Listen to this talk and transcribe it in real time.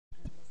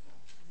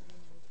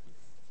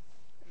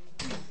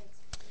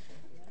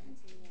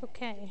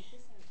Okay.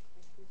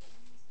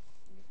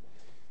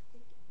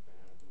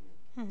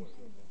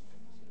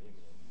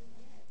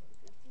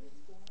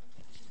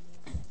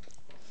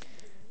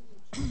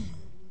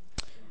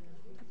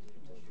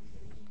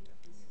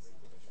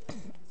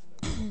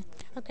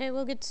 Okay,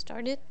 we'll get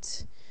started.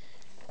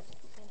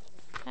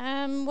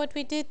 What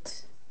we did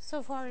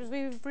so far is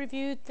we've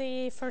reviewed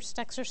the first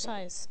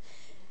exercise.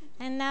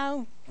 And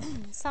now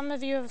some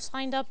of you have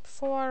signed up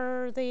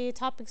for the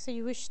topics that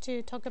you wish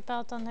to talk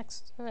about on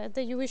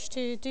that you wish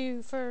to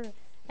do for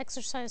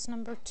exercise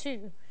number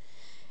 2.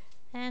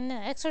 And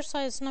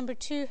exercise number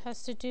 2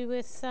 has to do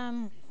with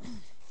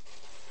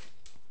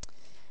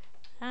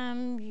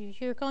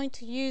you're going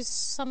to use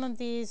some of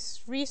these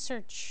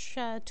research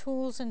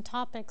tools and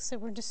topics that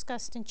were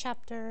discussed in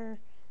chapter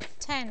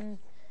 10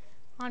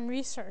 on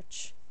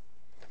research.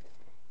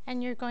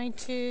 And you're going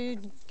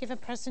to give a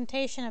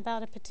presentation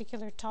about a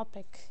particular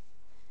topic.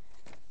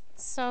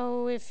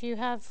 So if you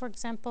have, for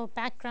example,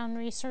 background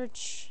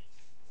research,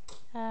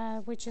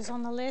 which is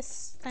on the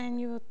list, then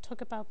you will talk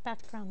about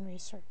background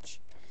research.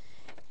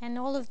 And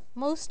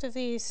most of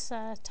these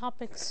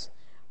topics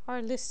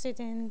are listed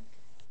in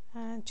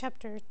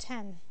chapter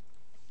 10.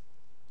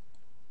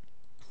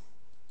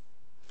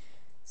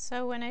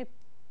 So when I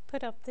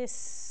put up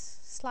this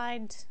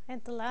slide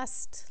at the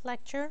last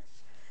lecture,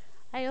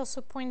 I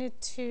also pointed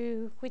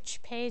to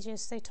which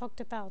pages they talked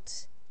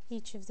about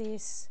each of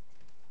these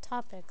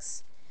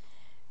topics.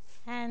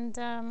 And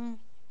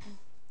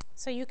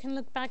so you can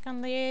look back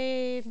on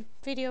the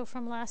video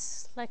from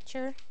last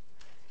lecture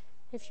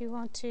if you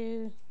want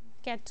to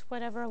get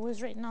whatever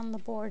was written on the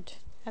board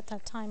at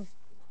that time.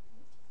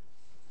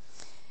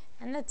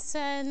 And that's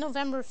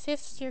November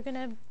 5th. You're going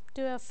to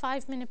do a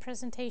 5-minute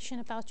presentation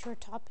about your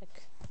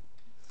topic.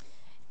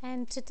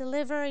 And to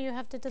deliver, you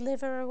have to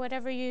deliver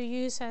whatever you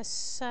use as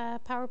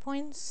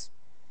PowerPoints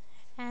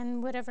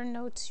and whatever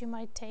notes you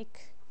might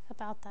take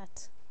about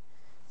that.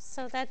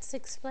 So that's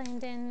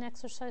explained in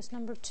exercise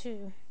number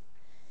 2.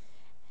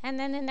 And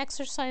then in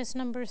exercise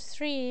number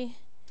 3,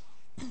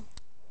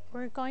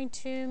 we're going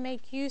to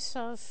make use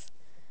of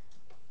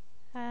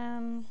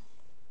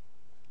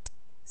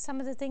some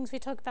of the things we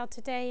talked about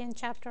today in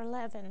chapter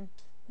 11,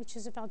 which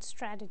is about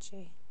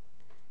strategy.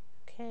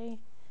 Okay,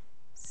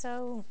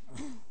 so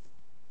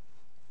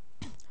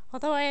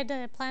although I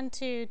had planned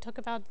to talk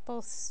about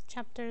both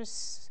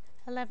chapters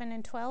 11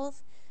 and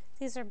 12,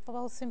 these are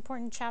both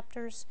important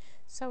chapters,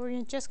 so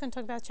we're just going to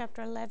talk about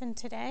chapter 11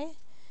 today,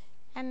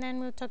 and then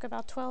we'll talk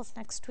about 12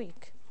 next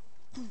week.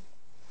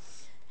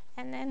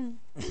 And then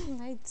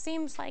it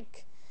seems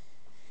like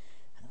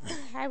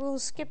I will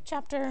skip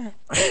chapter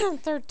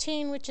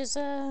 13, which is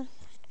about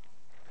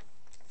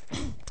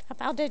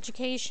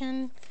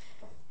education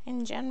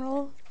in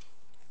general,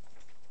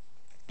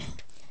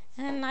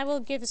 and I will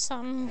give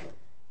some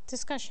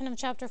discussion of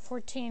chapter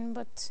 14,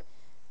 but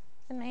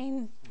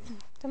the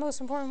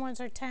most important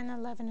ones are 10,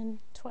 11, and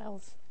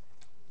 12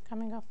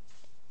 coming up.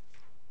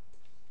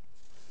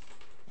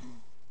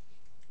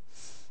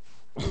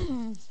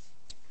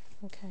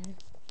 Okay.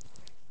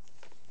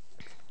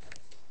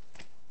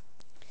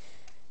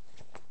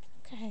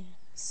 Okay,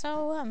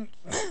 so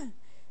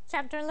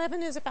chapter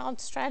 11 is about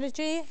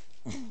strategy,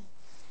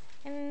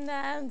 and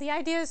the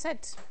idea is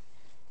that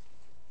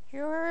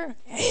you're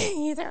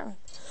either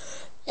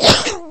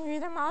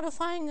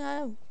modifying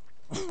a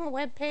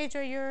web page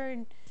or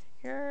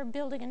you're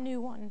building a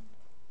new one.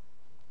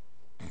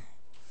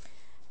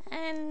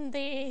 And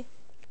the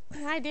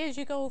idea is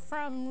you go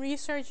from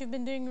research, you've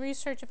been doing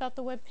research about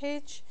the web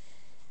page,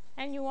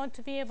 and you want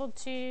to be able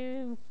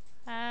to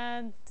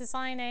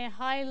design a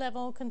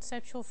high-level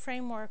conceptual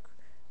framework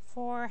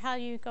for how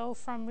you go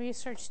from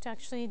research to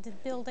actually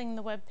building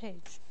the web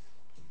page.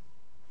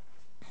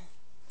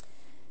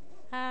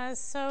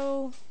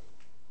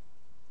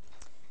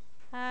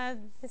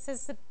 This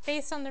is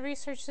based on the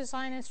research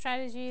design and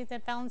strategy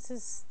that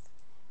balances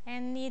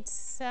and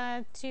needs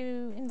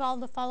to involve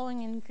the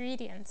following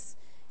ingredients.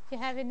 You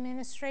have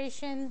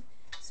administration,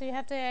 so you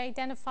have to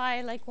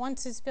identify, like,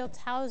 once it's built,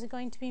 how is it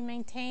going to be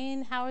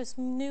maintained, how is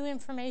new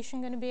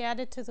information going to be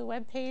added to the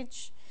web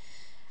page.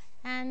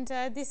 And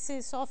this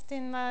is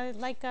often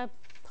like a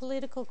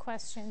political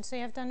question, so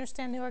you have to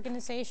understand the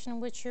organization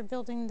in which you're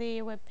building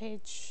the web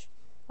page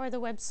or the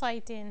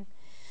website in.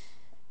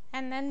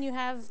 And then you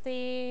have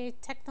the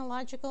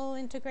technological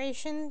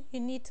integration. You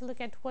need to look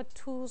at what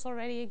tools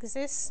already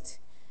exist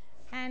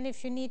and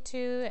if you need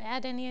to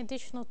add any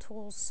additional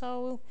tools.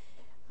 So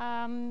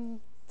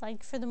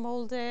like for the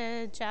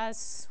Molde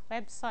Jazz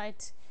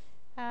website,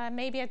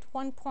 maybe at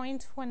one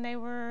point when they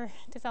were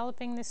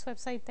developing this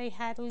website, they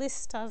had a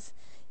list of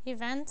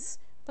events,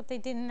 but they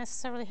didn't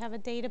necessarily have a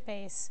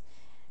database.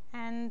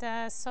 And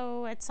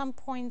so at some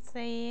point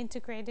they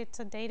integrated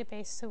a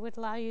database that would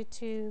allow you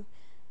to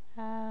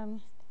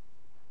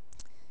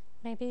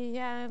maybe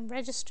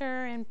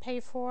register and pay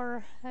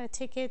for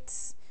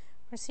tickets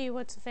or see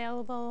what's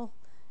available.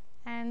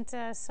 And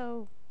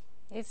so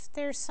if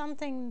there's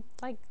something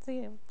like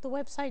the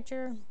website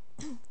you're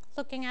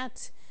looking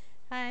at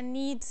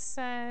needs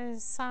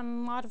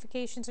some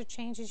modifications or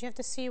changes. You have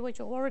to see what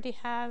you already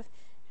have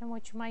and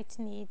what you might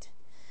need.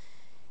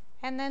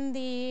 And then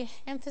the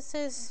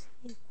emphasis,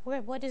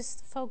 what is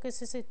the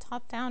focus? Is it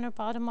top down or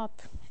bottom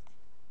up?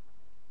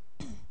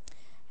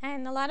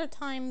 And a lot of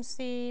times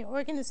the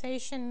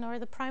organization or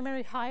the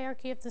primary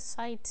hierarchy of the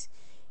site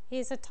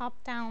is a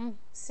top-down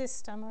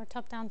system or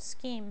top-down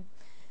scheme.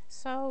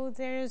 So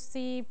there's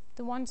the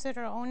ones that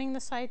are owning the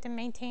site and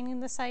maintaining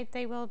the site.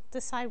 They will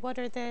decide what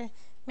are the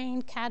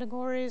main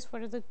categories,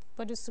 what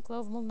is the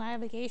global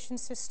navigation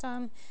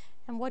system,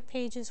 and what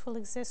pages will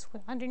exist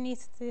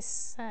underneath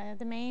this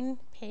the main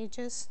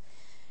pages.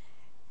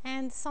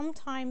 And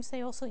sometimes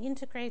they also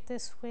integrate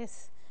this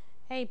with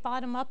a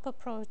bottom-up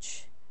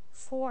approach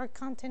for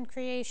content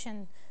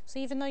creation. So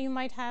even though you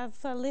might have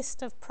a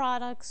list of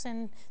products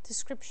and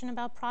description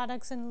about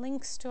products and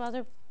links to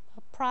other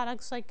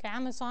products, like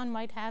Amazon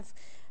might have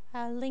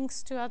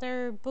links to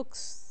other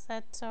books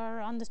that are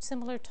on the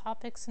similar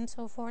topics and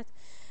so forth,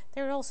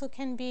 there also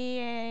can be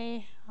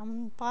a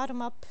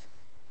bottom-up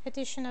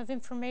addition of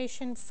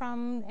information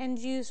from end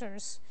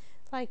users,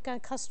 like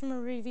customer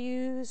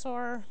reviews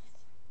or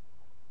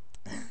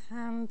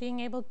being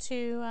able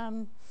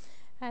to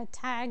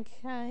tag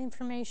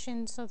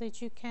information so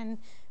that you can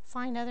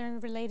find other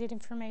related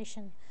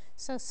information.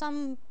 So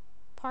some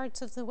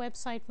parts of the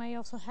website may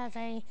also have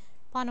a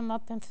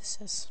bottom-up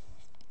emphasis.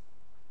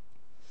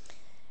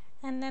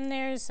 And then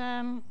there's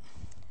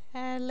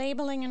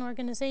labeling and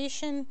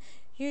organization.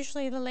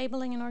 Usually the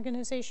labeling and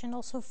organization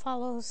also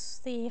follows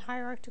the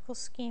hierarchical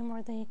scheme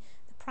or the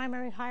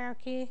primary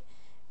hierarchy,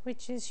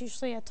 which is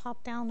usually a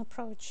top-down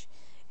approach.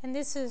 And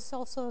this is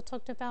also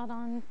talked about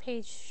on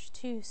page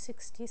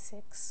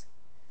 266.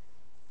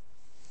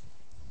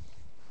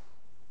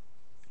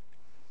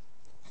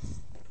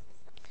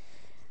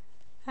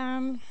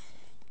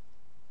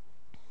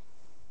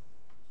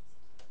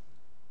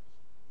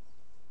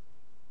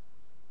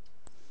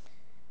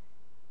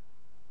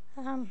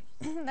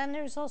 Then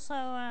there's also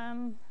a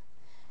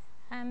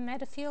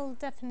meta-field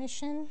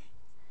definition,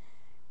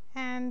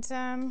 and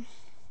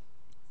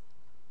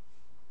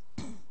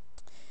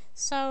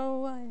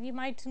so you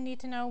might need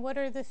to know what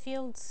are the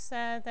fields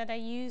that I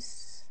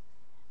use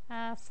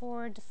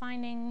for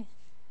defining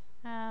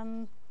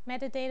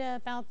metadata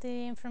about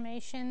the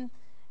information,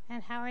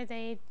 and how are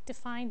they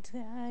defined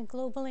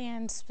globally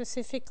and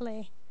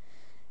specifically.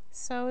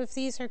 So if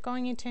these are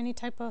going into any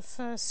type of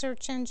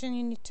search engine,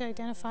 you need to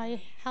identify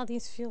how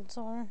these fields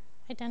are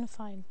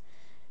identified.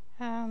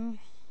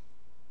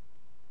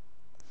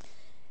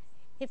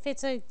 If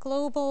it's a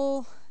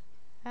global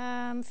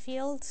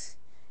field,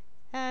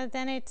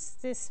 then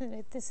this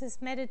is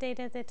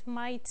metadata that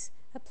might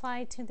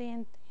apply to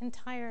the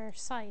entire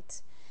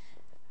site.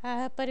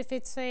 But if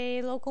it's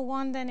a local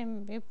one,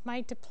 then it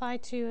might apply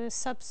to a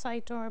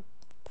sub-site or a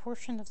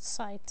portion of the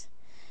site.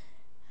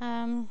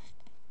 And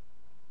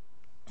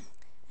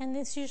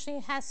this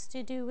usually has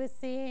to do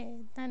with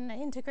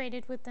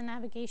integrated with the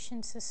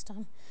navigation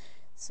system.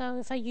 So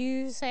if I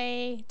use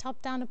a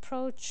top-down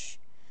approach,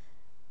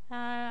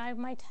 I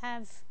might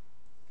have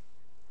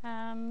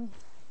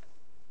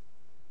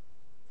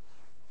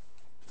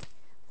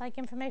like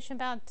information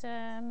about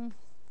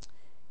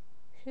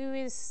who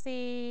is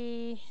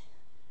the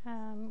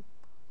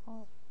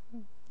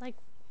like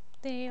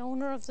the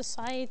owner of the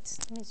site.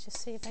 Let me just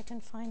see if I can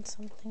find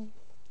something.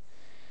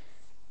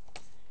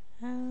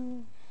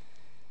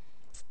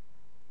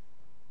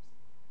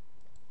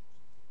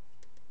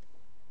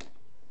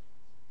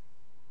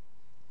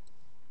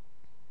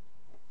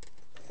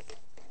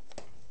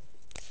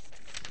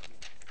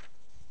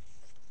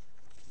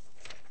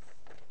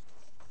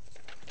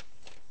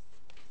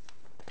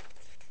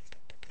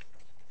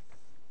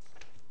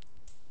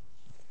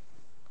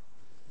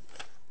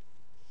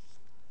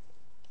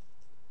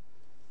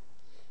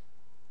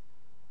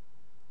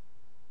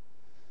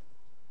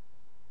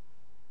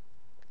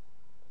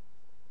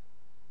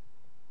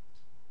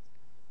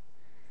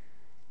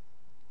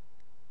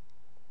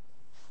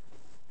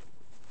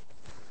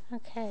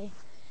 Okay,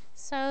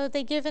 so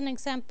they give an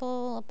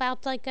example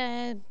about like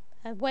a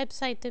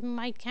website that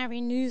might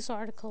carry news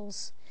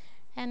articles,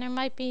 and there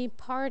might be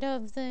part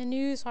of the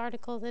news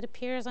article that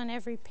appears on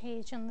every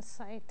page on the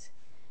site.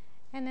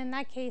 And in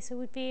that case, it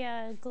would be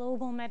a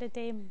global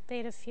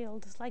metadata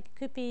field. Like it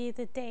could be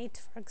the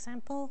date, for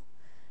example,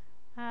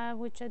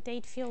 which a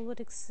date field would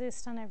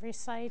exist on every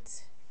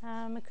site.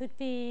 It could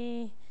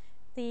be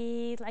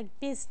the like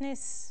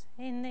business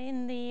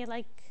in the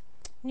like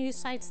news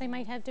sites. They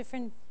might have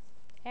different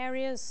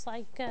areas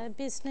like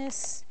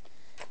business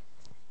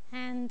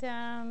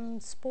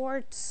and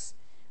sports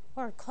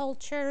or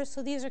culture.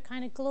 So these are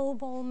kind of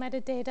global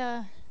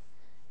metadata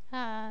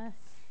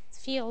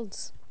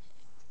fields.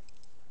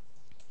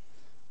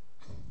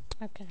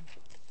 Okay.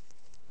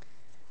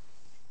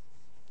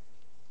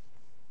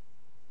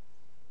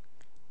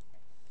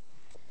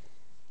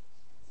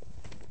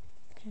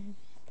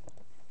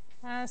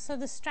 So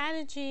the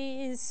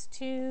strategy is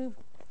to,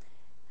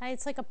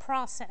 it's like a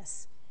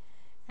process.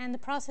 And the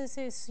process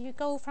is you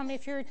go from,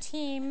 if you're a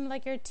team,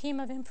 like you're a team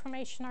of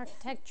information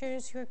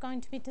architectures, you're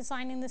going to be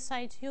designing the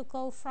site, you'll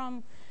go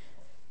from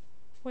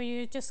where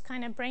you just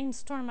kind of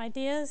brainstorm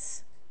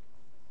ideas.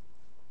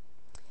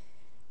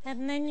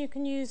 And then you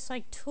can use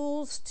like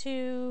tools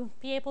to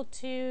be able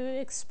to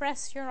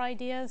express your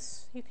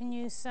ideas. You can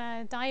use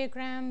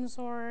diagrams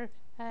or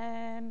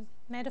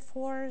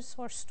metaphors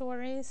or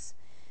stories.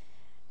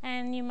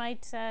 And you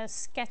might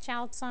sketch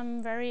out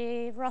some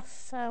very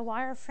rough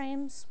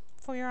wireframes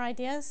for your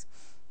ideas.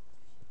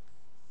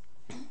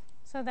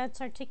 So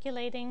that's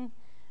articulating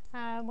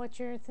what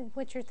you're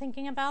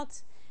thinking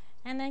about.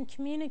 And then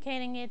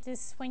communicating it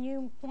is when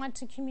you want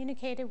to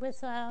communicate it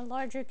with a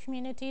larger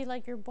community,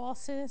 like your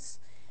bosses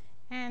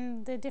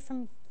and the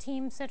different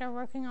teams that are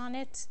working on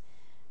it.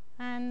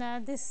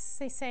 And this,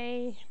 they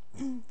say,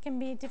 can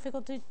be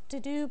difficult to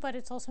do, but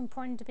it's also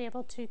important to be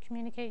able to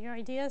communicate your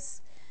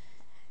ideas.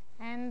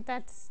 And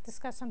that's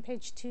discussed on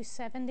page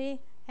 270.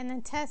 And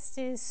then test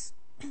is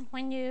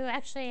when you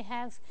actually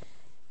have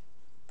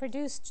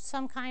produced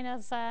some kind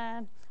of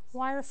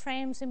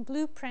wireframes and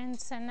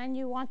blueprints, and then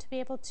you want to be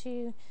able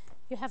to,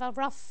 you have a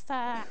rough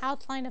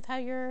outline of how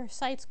your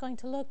site's going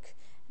to look,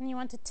 and you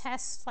want to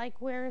test like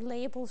where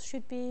labels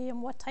should be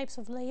and what types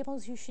of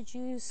labels you should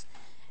use.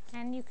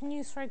 And you can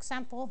use, for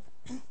example,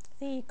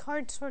 the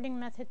card sorting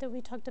method that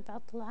we talked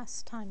about the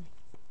last time.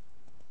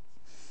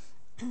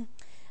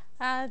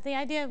 The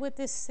idea with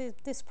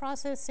this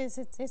process is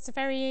it's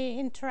very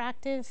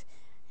interactive,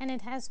 and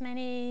it has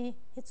many,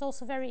 it's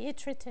also very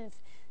iterative.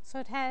 So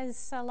it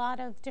has a lot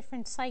of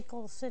different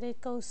cycles that it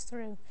goes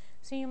through.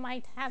 So you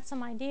might have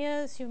some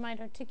ideas, you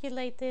might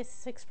articulate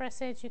this, express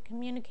it, you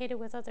communicate it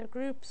with other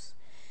groups,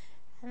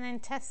 and then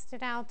test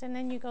it out, and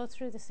then you go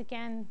through this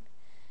again.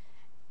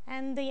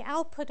 And the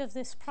output of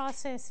this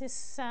process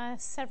is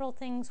several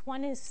things.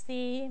 One is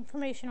the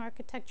information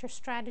architecture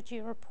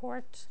strategy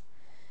report,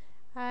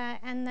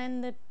 and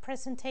then the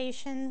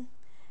presentation,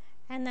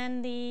 and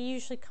then they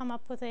usually come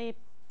up with a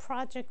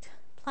project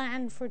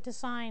plan for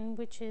design,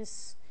 which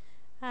is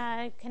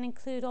can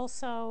include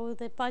also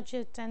the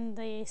budget and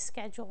the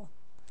schedule.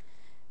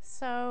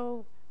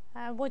 So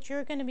what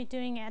you're going to be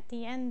doing at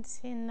the end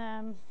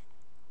in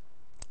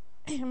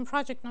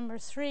project number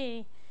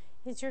 3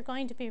 is you're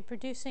going to be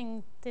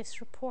producing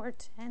this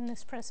report and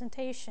this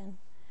presentation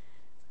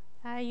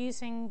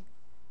using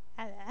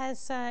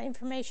as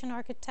information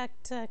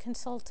architect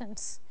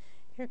consultants.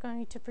 You're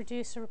going to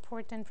produce a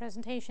report and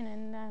presentation,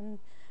 and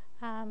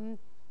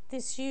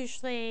this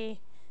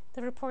usually,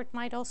 the report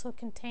might also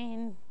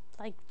contain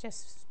like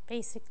just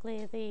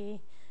basically the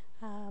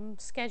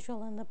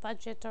schedule and the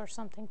budget or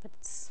something, but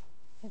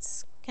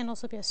it's can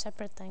also be a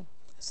separate thing,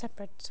 a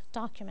separate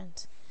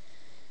document.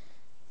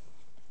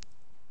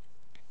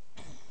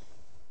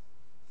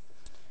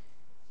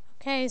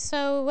 Okay,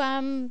 so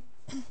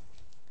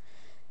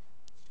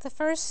the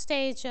first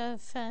stage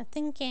of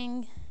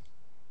thinking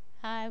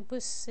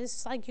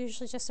is like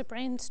usually just a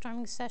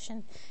brainstorming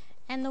session.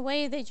 And the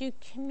way that you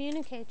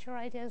communicate your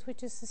ideas,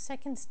 which is the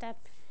second step,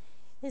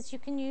 is you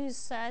can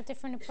use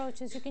different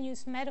approaches. You can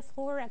use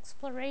metaphor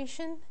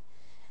exploration,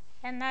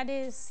 and that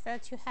is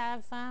that you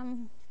have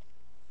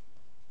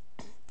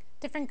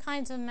different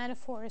kinds of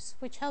metaphors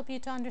which help you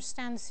to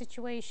understand the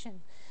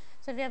situation.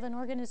 So if you have an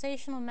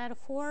organizational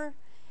metaphor,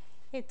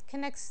 it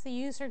connects the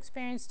user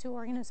experience to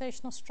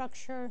organizational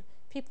structure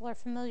people are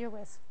familiar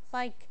with,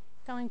 like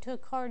going to a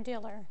car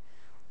dealer,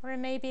 or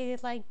maybe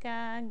like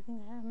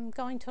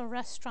going to a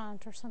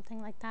restaurant or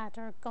something like that,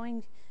 or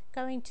going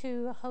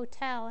to a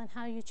hotel and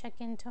how you check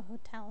into a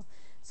hotel.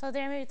 So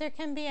there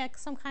can be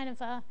some kind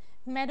of a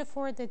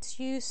metaphor that's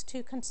used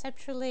to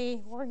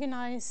conceptually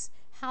organize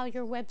how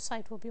your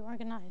website will be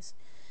organized.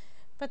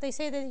 But they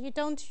say that you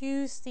don't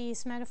use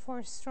these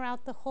metaphors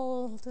throughout the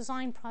whole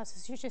design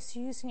process. You're just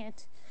using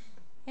it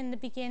in the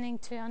beginning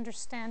to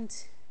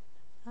understand,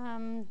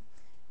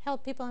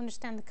 help people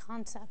understand the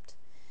concept.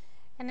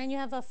 And then you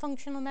have a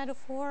functional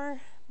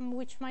metaphor,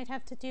 which might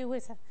have to do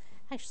with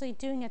actually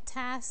doing a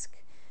task,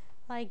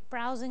 like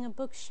browsing a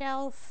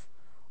bookshelf,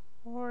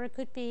 or it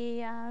could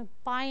be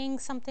buying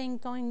something,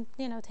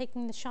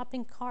 taking the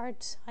shopping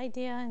cart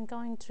idea and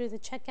going through the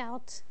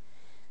checkout.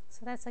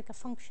 So that's like a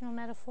functional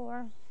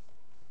metaphor.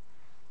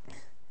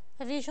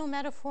 A visual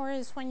metaphor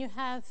is when you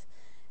have,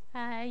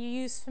 you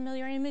use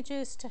familiar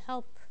images to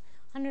help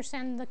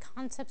understand the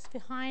concepts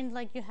behind,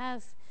 like you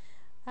have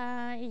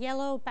a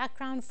yellow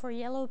background for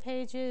yellow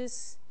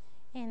pages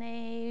in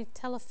a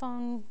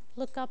telephone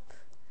lookup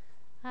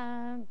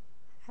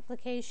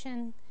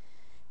application,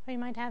 or you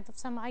might have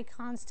some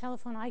icons,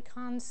 telephone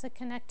icons that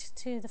connect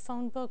to the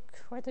phone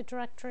book or the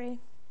directory.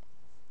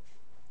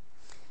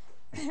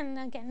 And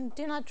again,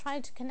 do not try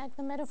to connect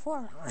the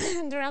metaphor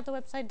throughout the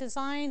website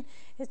design.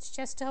 It's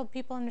just to help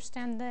people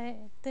understand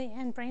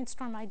and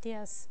brainstorm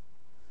ideas.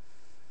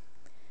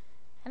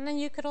 And then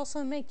you could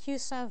also make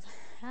use of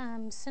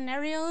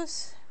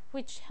scenarios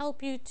which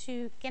help you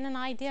to get an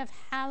idea of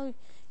how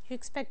you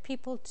expect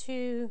people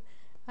to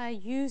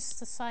use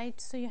the site.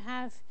 So you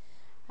have,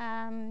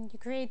 you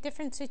create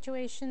different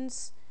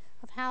situations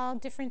of how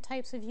different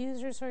types of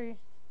users or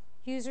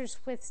users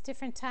with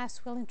different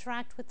tasks will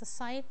interact with the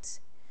site.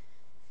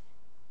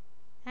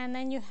 And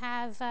then you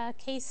have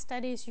case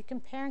studies. You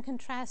compare and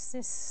contrast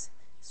this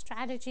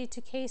strategy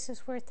to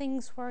cases where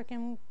things work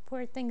and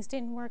where things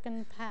didn't work in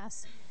the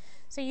past.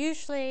 So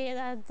usually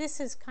this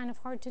is kind of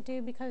hard to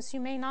do because you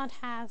may not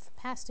have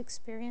past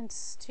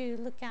experience to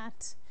look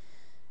at.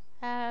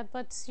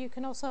 But you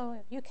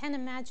can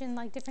imagine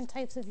like different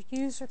types of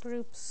user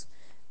groups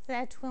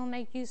that will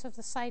make use of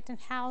the site and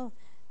how,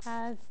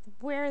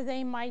 where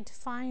they might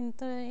find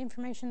the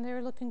information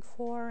they're looking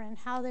for and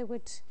how they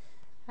would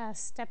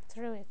step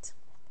through it.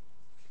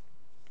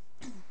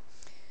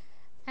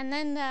 And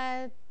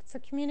then for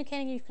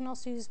communicating, you can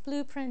also use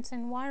blueprints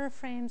and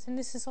wireframes, and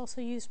this is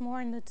also used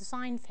more in the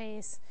design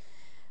phase.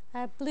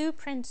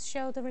 Blueprints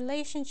show the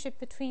relationship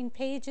between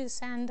pages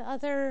and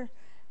other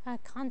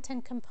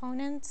content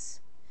components,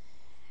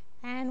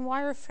 and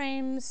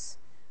wireframes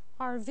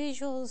are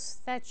visuals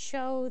that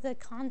show the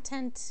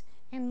content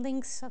and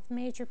links of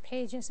major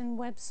pages and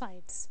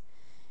websites.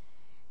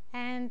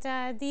 And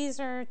these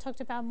are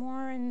talked about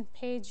more in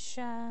page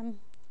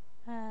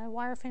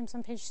wireframes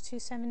on page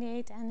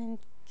 278 and in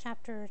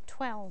chapter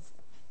 12.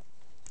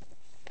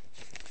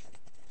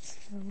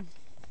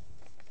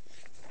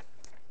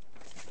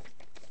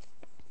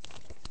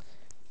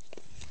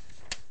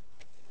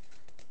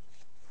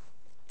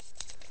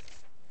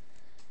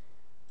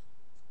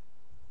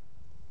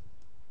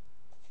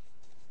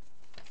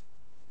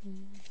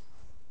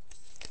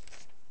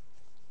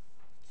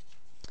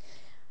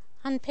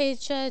 On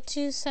page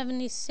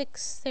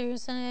 276,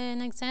 there's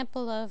an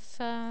example of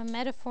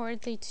metaphor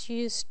that's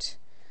used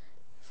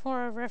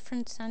for a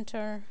reference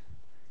center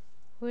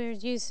where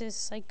it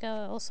uses like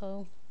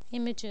also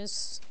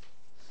images.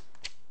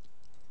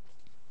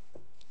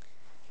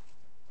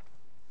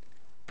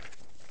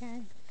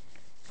 Okay.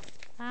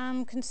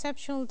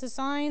 Conceptual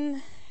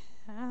design.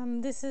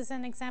 This is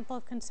an example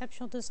of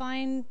conceptual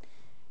design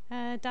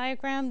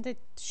diagram that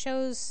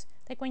shows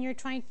like when you're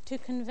trying to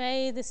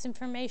convey this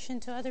information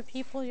to other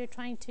people, you're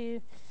trying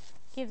to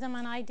give them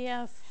an idea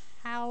of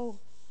how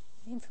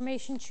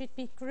information should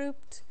be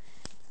grouped.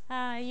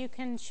 You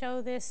can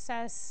show this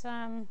as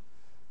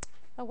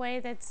a way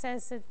that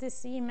says that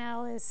this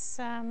email is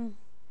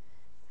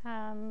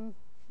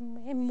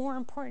more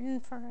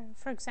important,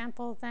 for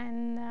example,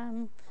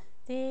 than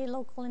the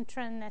local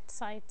intranet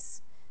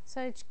sites.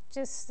 So it's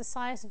just the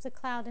size of the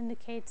cloud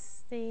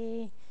indicates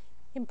the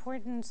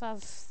importance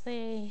of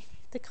the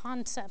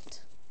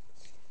concept.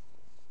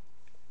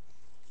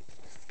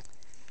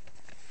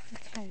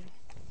 Okay.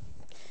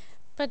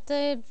 But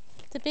the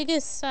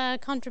biggest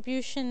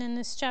contribution in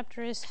this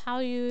chapter is how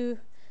you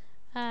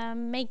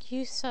make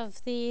use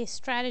of the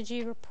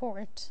strategy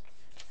report,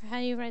 or how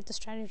you write the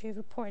strategy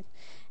report.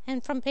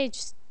 And from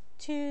page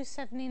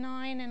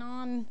 279 and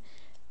on,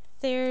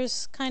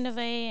 there's kind of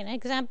an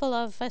example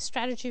of a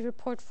strategy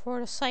report for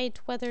the site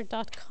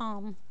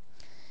weather.com.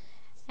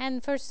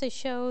 And first they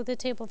show the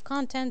table of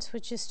contents,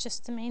 which is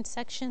just the main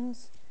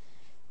sections.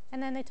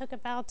 And then they talk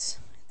about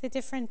the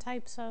different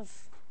types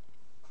of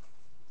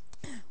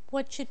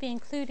what should be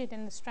included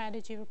in the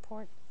strategy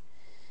report.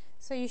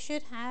 So you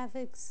should have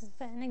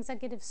an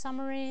executive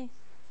summary,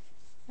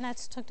 and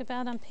that's talked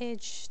about on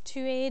page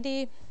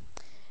 280.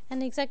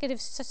 And the executive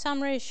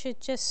summary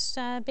should just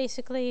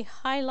basically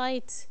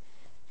highlight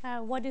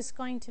what is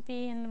going to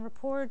be in the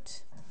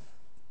report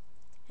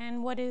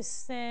and what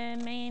is the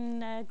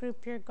main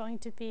group you're going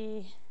to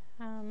be,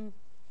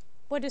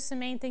 what is the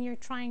main thing you're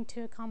trying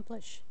to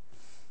accomplish.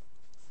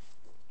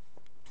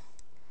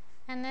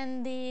 And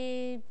then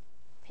the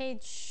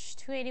page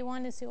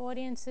 281 is the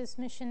audience's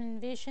mission and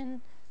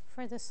vision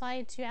for the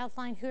site. You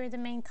outline who are the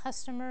main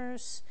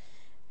customers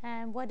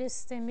and what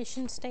is the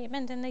mission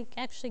statement, and they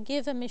actually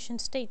give a mission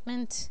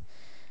statement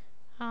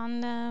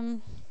on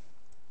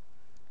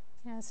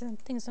some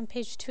things on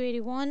page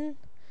 281.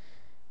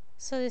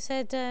 So they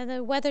said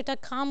the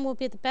weather.com will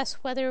be the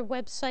best weather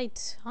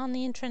website on the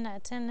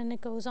intranet, and then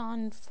it goes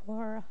on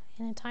for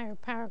an entire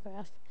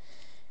paragraph.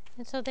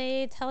 And so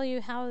they tell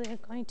you how they're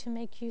going to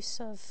make use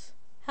of,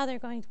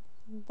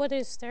 what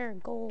is their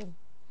goal.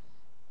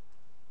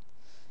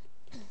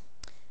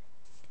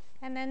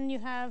 And then you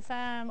have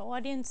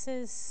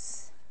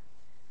audiences,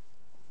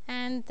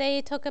 and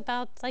they talk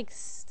about like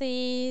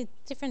the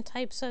different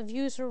types of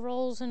user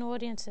roles and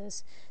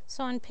audiences.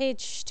 So on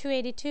page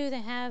 282 they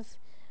have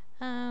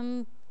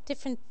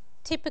different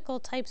typical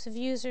types of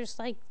users,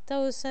 like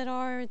those that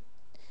are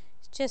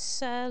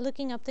just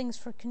looking up things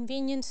for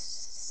convenience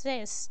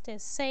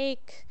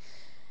sake,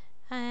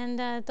 and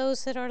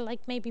those that are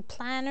like maybe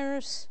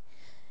planners,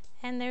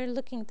 and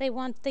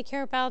they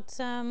care about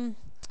the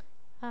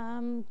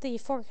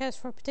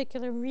forecast for a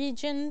particular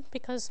region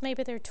because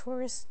maybe they're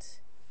tourist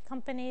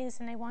companies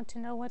and they want to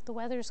know what the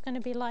weather is going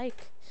to be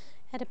like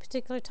at a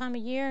particular time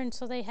of year, and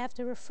so they have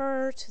to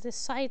refer to this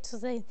site so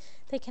they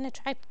can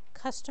attract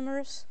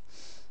customers.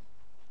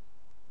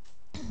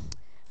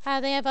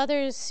 They have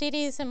other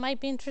cities that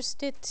might be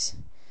interested,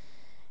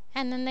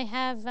 and then they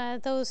have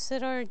those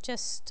that are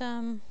just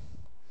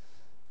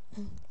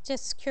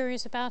just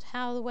curious about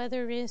how the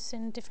weather is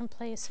in different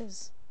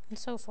places and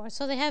so forth.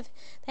 So they have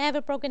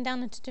it broken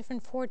down into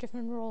four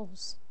different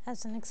roles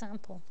as an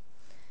example.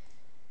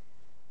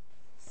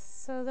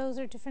 So those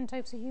are different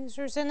types of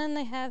users, and then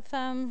they have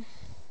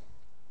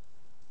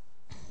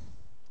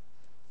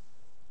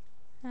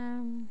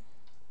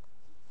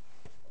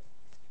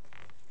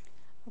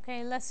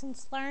okay,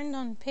 lessons learned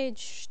on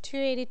page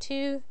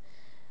 282.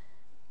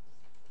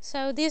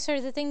 So these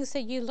are the things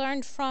that you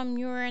learned from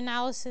your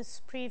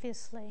analysis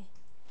previously.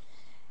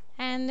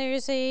 And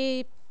there's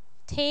a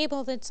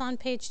table that's on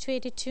page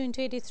 282 and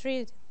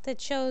 283 that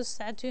shows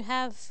that you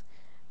have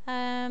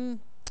the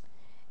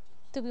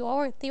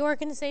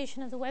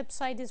organization of the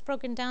website is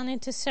broken down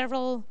into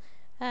several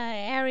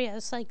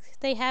areas. Like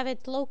they have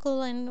it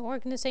local and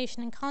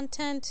organization and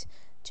content,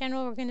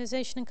 general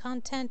organization and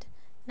content,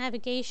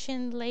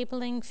 navigation,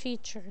 labeling,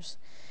 features.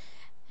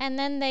 And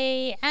then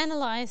they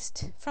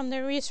analyzed from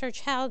their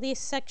research how these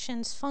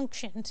sections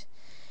functioned.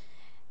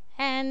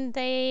 And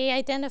they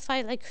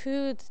identified like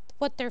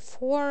what they're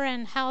for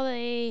and how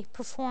they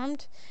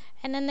performed.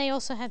 And then they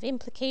also have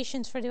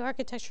implications for the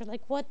architecture,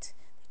 like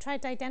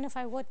tried to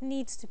identify what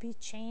needs to be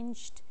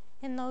changed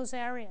in those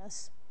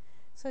areas.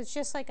 So it's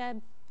just like a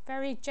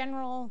very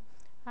general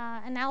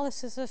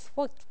analysis of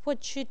what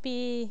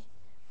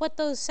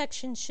those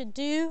sections should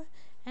do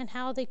and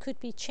how they could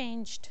be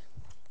changed.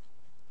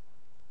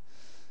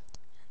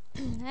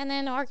 And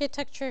then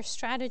architecture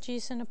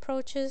strategies and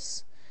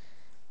approaches.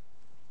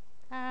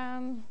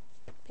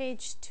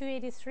 Page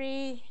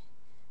 283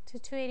 to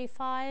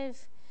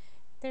 285.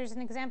 There's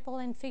an example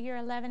in figure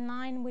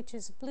 11.9, which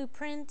is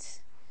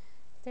blueprint.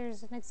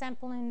 There's an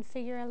example in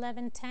figure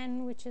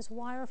 11.10, which is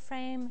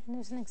wireframe. And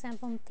there's an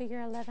example in figure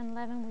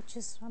 11.11, which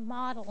is a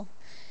model.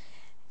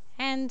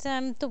 And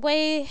the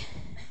way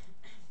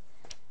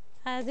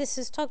this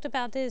is talked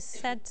about is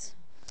that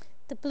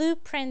the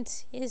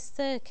blueprint is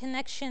the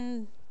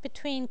connection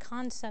between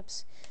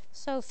concepts.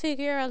 So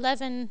figure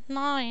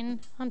 11.9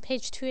 on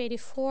page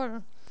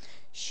 284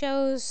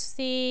 shows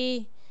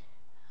the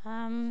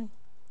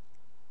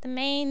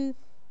main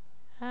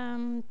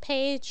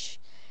page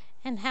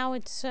and how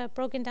it's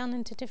broken down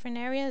into different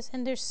areas,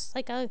 and there's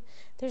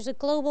a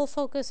global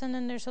focus and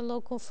then there's a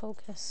local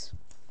focus.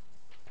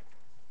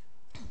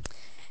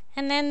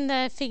 And then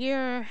the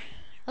figure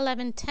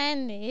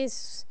 11.10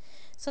 is,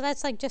 so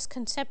that's like just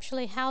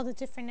conceptually how the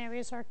different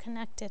areas are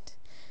connected.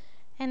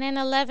 And then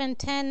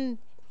 11.10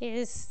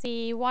 is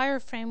the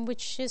wireframe,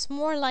 which is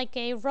more like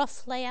a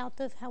rough layout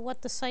of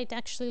what the site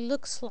actually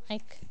looks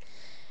like.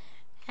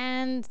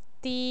 And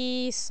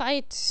the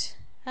site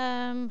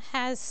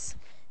has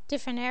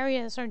different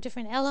areas or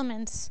different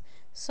elements.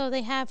 So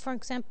they have, for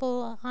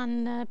example,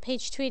 on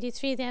page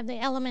 283, they have the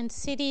element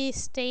city,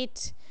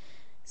 state,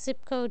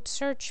 zip code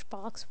search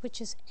box,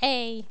 which is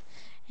A.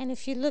 And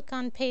if you look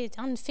on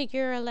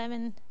figure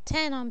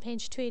 11.10 on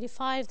page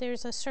 285,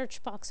 there's a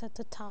search box at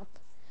the top.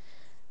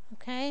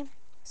 Okay,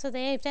 so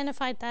they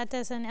identified that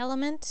as an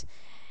element,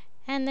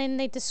 and then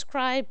they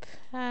describe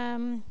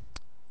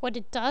what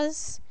it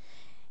does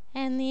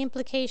and the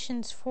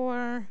implications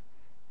for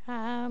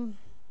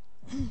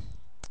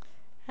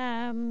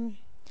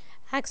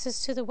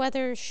access to the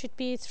weather should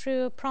be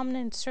through a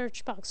prominent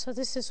search box. So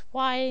this is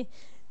why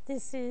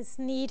this is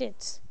needed.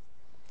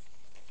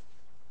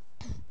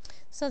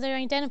 So they're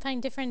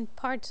identifying different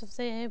parts of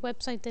the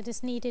website that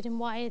is needed and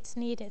why it's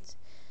needed.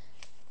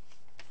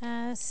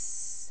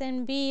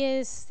 Then B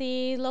is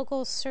the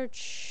local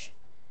search,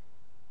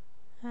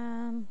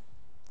 find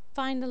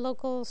the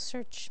local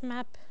search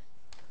map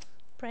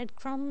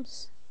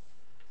breadcrumbs.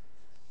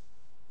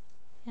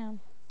 Yeah.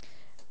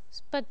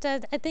 But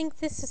I think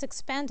this is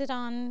expanded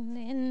on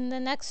in the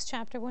next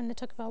chapter when they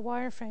talk about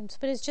wireframes.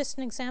 But it's just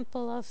an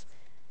example of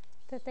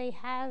that they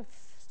have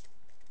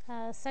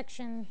a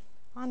section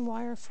on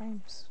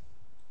wireframes.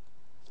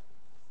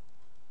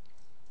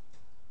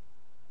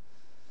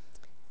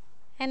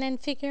 And then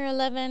figure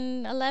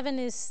 11.11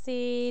 is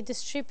the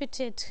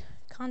distributed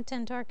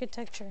content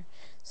architecture.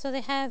 So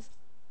they have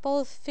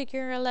both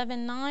figure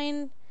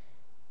 11.9,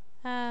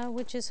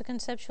 which is a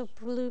conceptual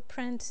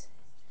blueprint,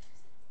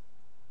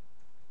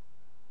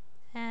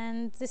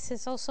 and this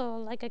is also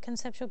like a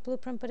conceptual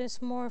blueprint, but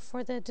it's more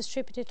for the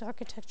distributed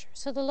architecture.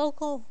 So the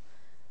local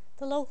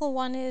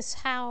one is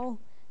how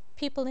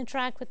people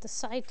interact with the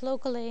site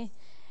locally,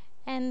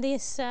 and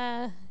this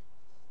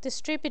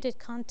distributed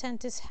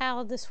content is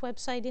how this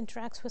website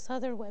interacts with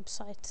other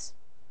websites.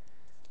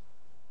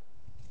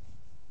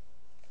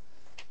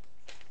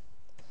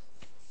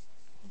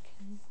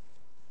 Okay.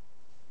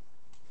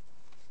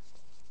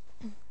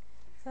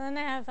 So then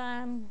I have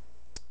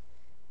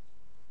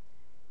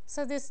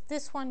so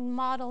this one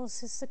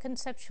models is the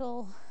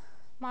conceptual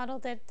model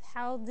that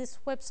how this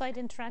website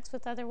interacts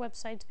with other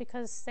websites,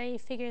 because they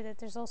figure that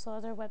there's also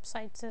other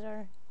websites that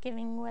are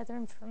giving weather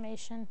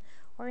information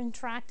or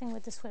interacting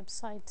with this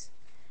website.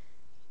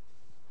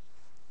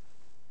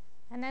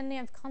 And then we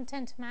have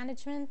content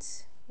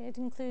management. It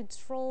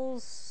includes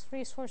roles,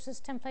 resources,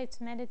 templates,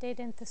 metadata,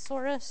 and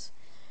thesaurus.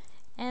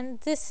 And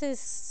this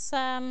is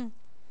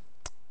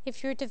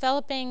if you're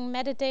developing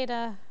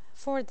metadata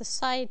for the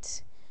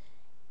site,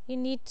 you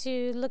need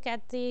to look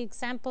at the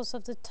examples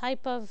of the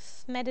type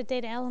of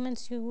metadata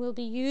elements you will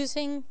be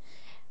using,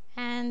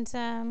 and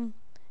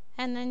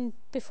then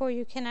before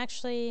you can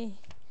actually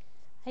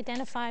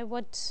identify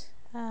what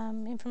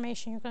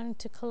information you're going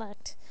to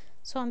collect.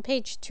 So on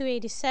page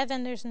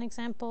 287, there's an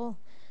example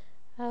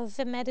of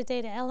the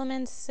metadata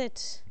elements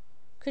that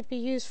could be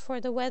used for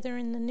the weather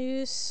in the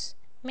news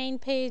main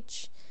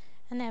page,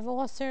 and they have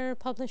author,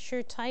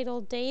 publisher,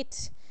 title,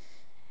 date,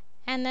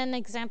 and then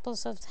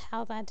examples of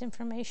how that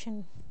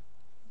information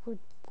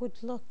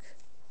would look.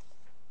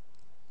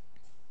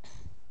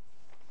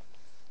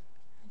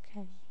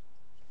 Okay.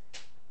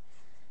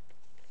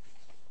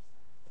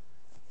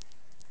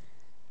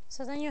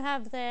 So then you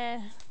have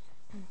the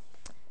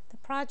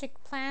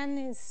project plan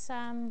is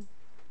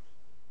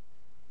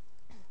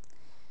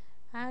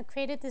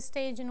created this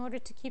stage in order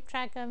to keep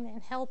track of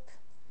and help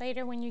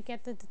later when you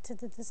get to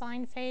the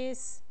design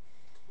phase.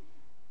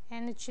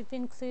 And it should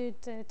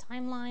include the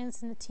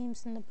timelines and the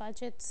teams and the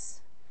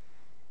budgets.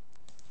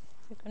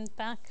 We're going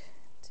back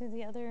to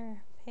the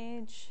other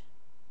page.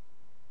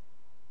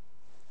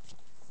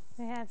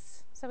 We have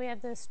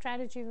the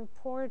strategy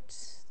report,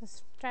 the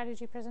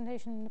strategy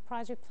presentation, and the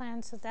project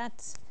plan. So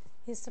that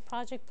is the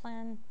project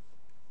plan.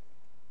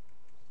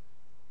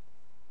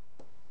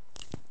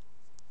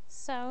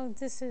 So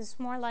this is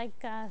more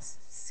like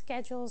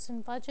schedules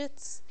and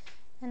budgets.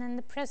 And then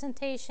the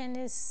presentation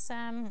is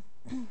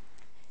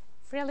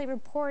really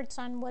reports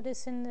on what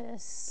is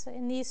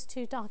in these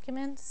two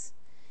documents.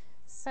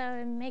 So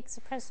it makes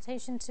a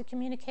presentation to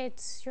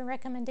communicate your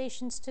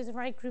recommendations to the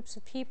right groups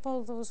of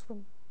people. Those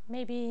will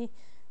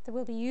that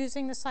will be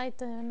using the site,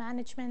 the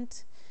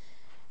management,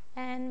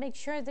 and make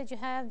sure that you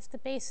have the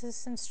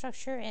basis and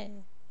structure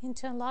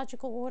into a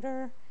logical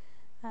order,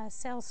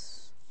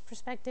 sales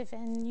perspective,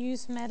 and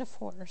use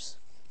metaphors.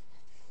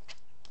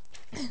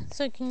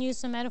 So you can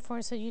use the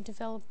metaphors that you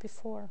developed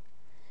before.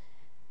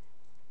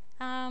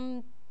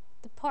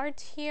 The part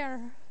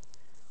here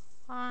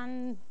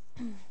on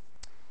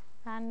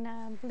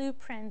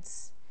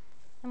blueprints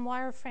and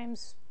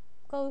wireframes,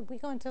 we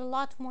go into a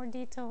lot more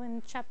detail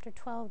in chapter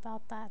 12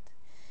 about that.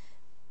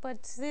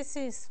 But this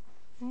is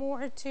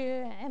more to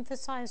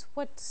emphasize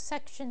what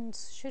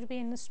sections should be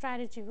in the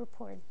strategy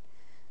report.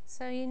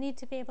 So you need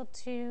to be able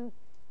to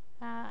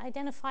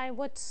identify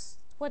what's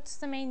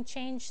the main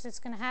change that's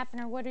going to happen,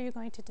 or what are you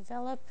going to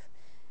develop,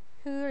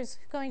 who is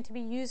going to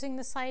be using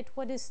the site,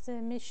 what is the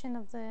mission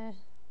of the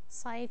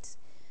site,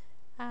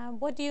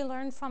 what do you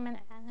learn from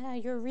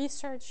your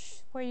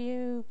research where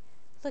you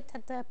looked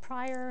at the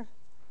prior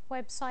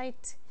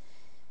website,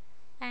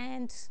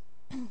 and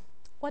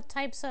what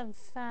types of,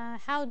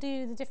 how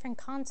do the different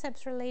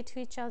concepts relate to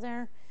each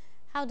other,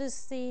 how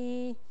does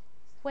the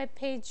web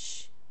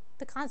page,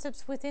 the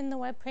concepts within the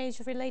web page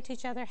relate to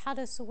each other, how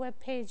does the web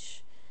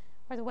page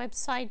or the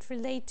website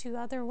relate to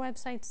other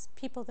websites,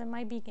 people that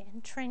might be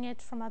entering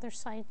it from other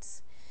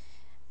sites.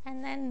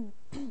 And then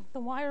the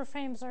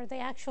wireframes are the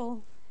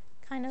actual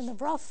kind of the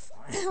rough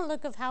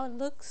look of how it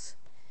looks.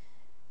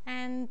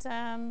 And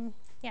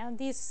yeah,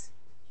 these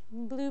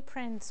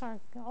blueprints are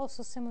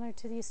also similar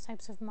to these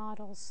types of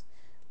models,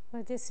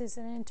 where this is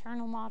an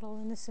internal model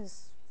and this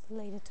is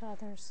related to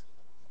others.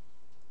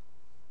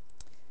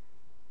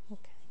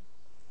 Okay.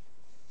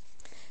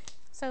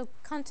 So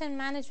content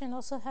management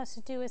also has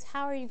to do with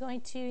how are you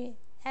going to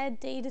add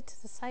data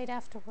to the site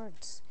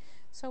afterwards.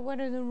 So what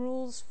are the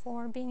rules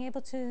for being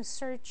able to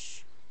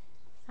search,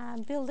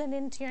 build it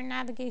into your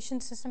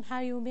navigation system, how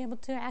you will be able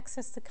to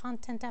access the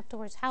content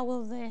afterwards, how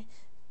will the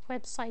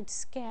website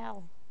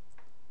scale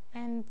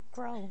and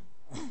grow.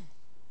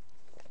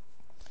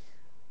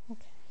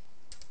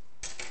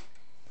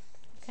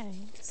 Okay,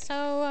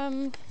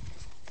 so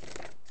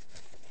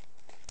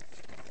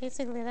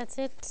basically that's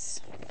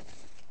it.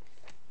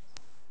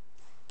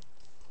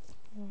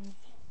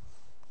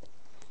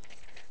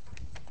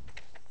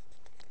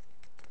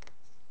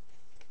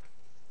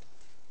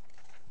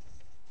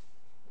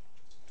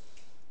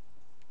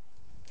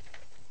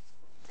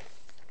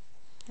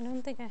 I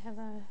don't think I have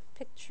a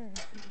picture,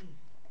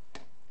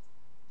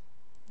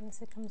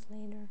 unless it comes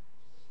later.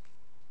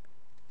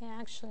 Yeah,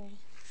 actually.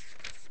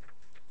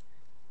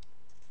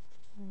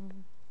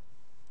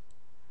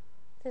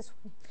 This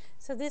one.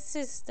 So this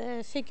is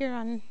the figure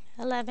on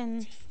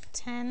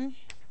 1110.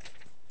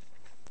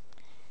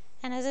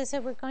 And as I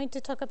said, we're going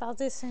to talk about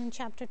this in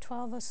chapter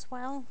 12 as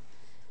well.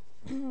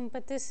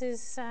 But this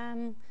is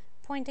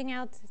pointing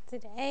out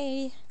that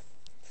A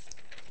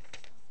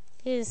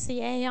is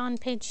the A on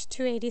page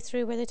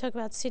 283, where they talk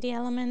about city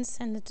elements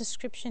and the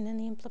description and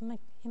the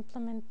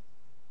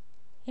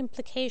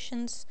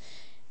implications.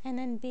 And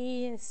then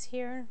B is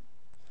here.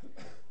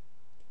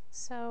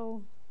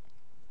 So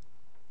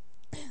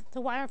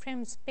the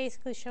wireframes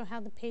basically show how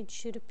the page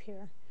should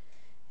appear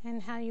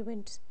and how you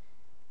would,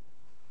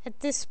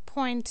 at this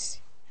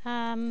point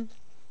in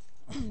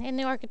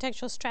the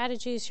architectural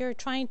strategies, you're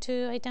trying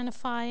to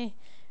identify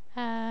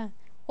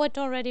what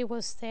already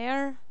was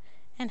there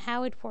and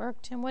how it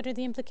worked and what are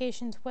the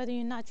implications, whether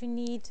or not you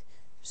need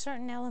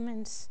certain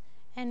elements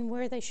and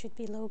where they should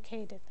be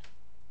located.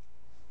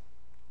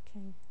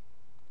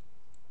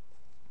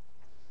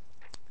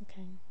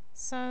 Okay,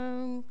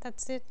 so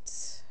that's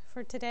it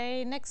for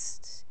today.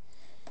 Next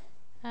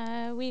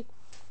week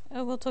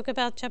we'll talk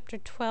about chapter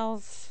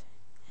 12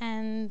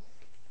 and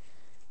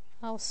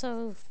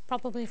also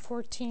probably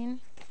 14.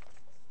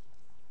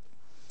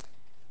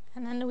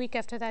 And then the week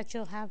after that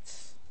you'll have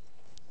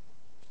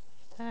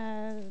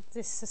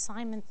this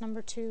assignment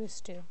number 2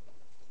 is due.